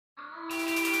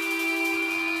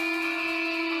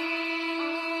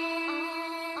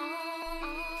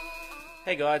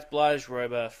Hey guys,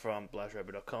 BlazRoba from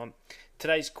blazroba.com.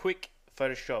 Today's quick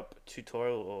Photoshop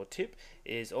tutorial or tip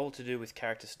is all to do with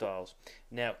character styles.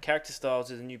 Now, character styles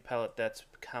is a new palette that's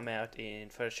come out in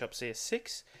Photoshop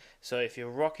CS6. So if you're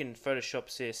rocking Photoshop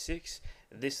CS6,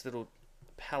 this little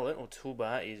palette or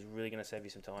toolbar is really going to save you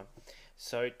some time.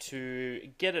 So to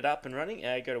get it up and running,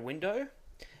 go to Window,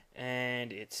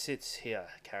 and it sits here,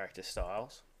 character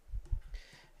styles,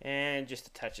 and just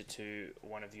attach it to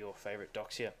one of your favorite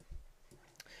docs here.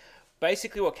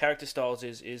 Basically what character styles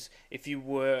is if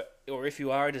you are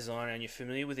a designer and you're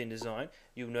familiar with InDesign,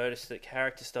 you'll notice that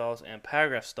character styles and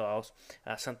paragraph styles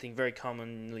are something very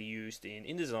commonly used in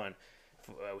InDesign,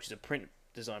 which is a print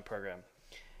design program.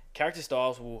 Character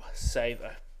styles will save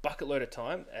a bucket load of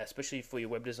time, especially for your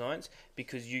web designs,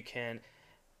 because you can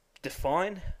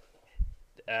define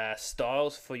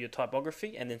styles for your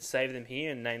typography and then save them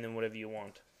here and name them whatever you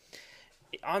want.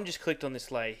 I'm just clicked on this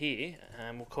layer here,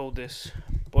 and we'll call this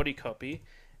body copy,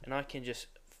 and I can just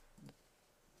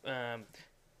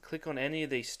click on any of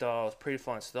these styles,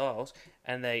 predefined styles,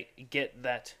 and they get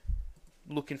that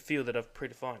look and feel that I've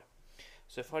predefined.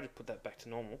 So if I just put that back to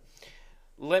normal,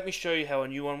 let me show you how a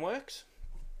new one works.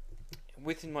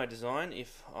 Within my design,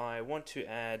 if I want to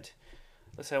add,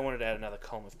 let's say I wanted to add another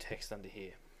column of text under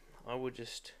here, I would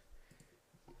just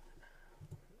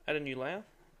add a new layer.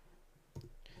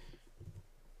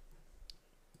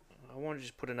 I want to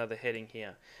just put another heading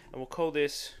here, and we'll call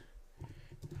this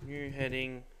new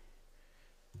heading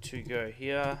to go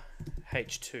here,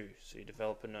 H2, so your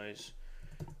developer knows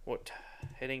what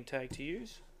heading tag to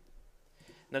use.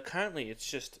 Now currently it's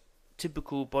just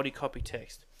typical body copy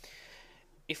text.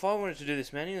 If I wanted to do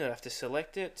this manually, I'd have to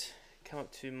select it, come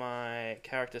up to my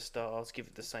character styles, give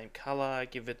it the same color,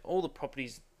 give it all the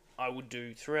properties I would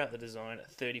do throughout the design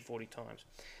 30-40 times.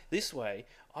 This way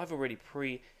I've already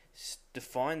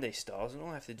define these styles, and all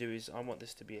I have to do is I want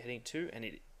this to be a heading 2, and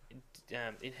it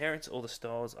inherits all the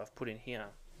styles I've put in here.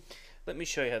 Let me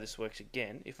show you how this works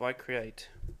again. If I create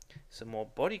some more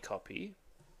body copy,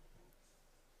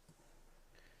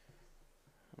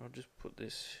 I'll just put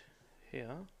this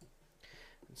here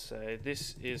and say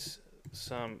this is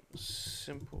some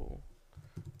simple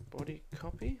body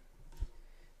copy.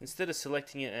 Instead of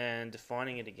selecting it and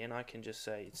defining it again, I can just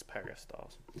say it's paragraph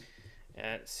styles,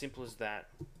 and it's simple as that.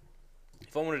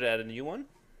 If I wanted to add a new one,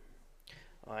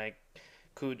 I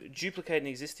could duplicate an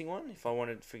existing one. If I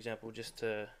wanted, for example, just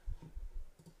to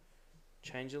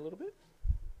change it a little bit,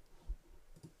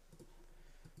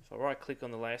 if I right click on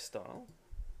the layer style,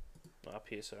 up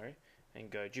here, sorry,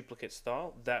 and go duplicate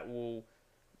style, that will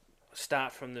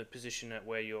start from the position at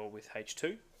where you're with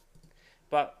H2.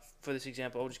 But for this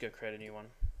example, I'll just go create a new one,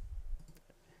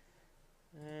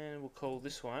 and we'll call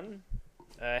this one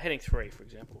heading 3, for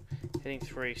example. Heading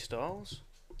 3 styles.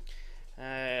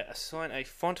 Assign a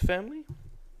font family.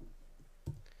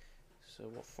 So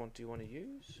what font do you want to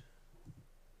use?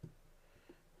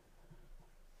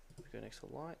 Go next to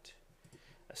light.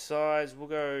 A size, we'll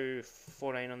go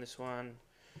 14 on this one.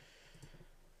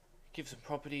 Give some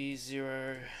properties,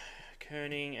 0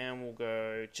 kerning, and we'll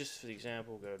go, just for the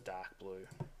example, we'll go dark blue.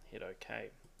 Hit OK.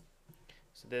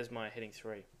 So there's my heading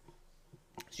 3.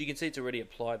 So you can see it's already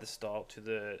applied the style to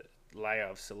the layer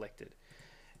I've selected.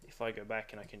 If I go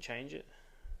back and I can change it,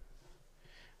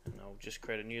 and I'll just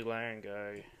create a new layer and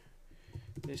go,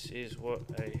 this is what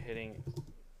a heading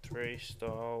 3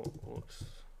 style looks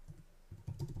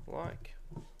like.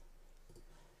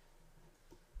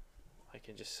 I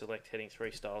can just select heading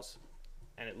 3 styles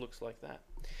and it looks like that.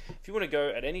 If you want to go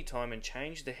at any time and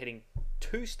change the heading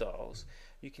 2 styles,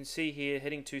 you can see here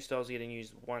heading 2 styles are getting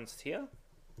used once here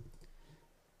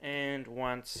and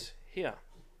once here.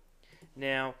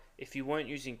 Now if you weren't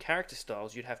using character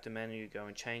styles, you'd have to manually go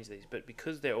and change these, but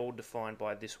because they're all defined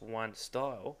by this one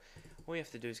style, all you have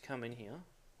to do is come in here,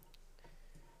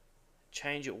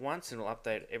 change it once, and it'll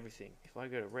update everything. If I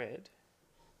go to red,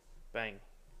 bang.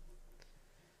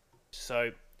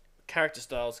 So character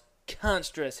styles, can't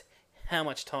stress how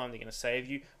much time they're going to save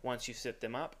you once you've set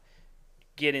them up.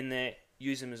 Get in there,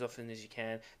 use them as often as you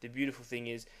can. The beautiful thing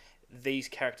is these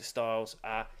character styles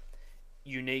are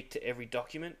unique to every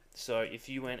document, so if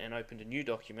you went and opened a new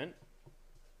document,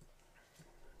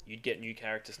 you'd get new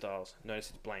character styles.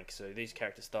 Notice it's blank, so these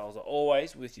character styles are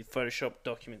always with your Photoshop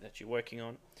document that you're working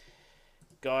on.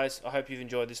 Guys, I hope you've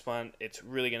enjoyed this one. It's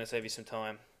really going to save you some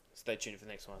time. Stay tuned for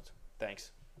the next ones.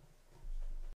 Thanks.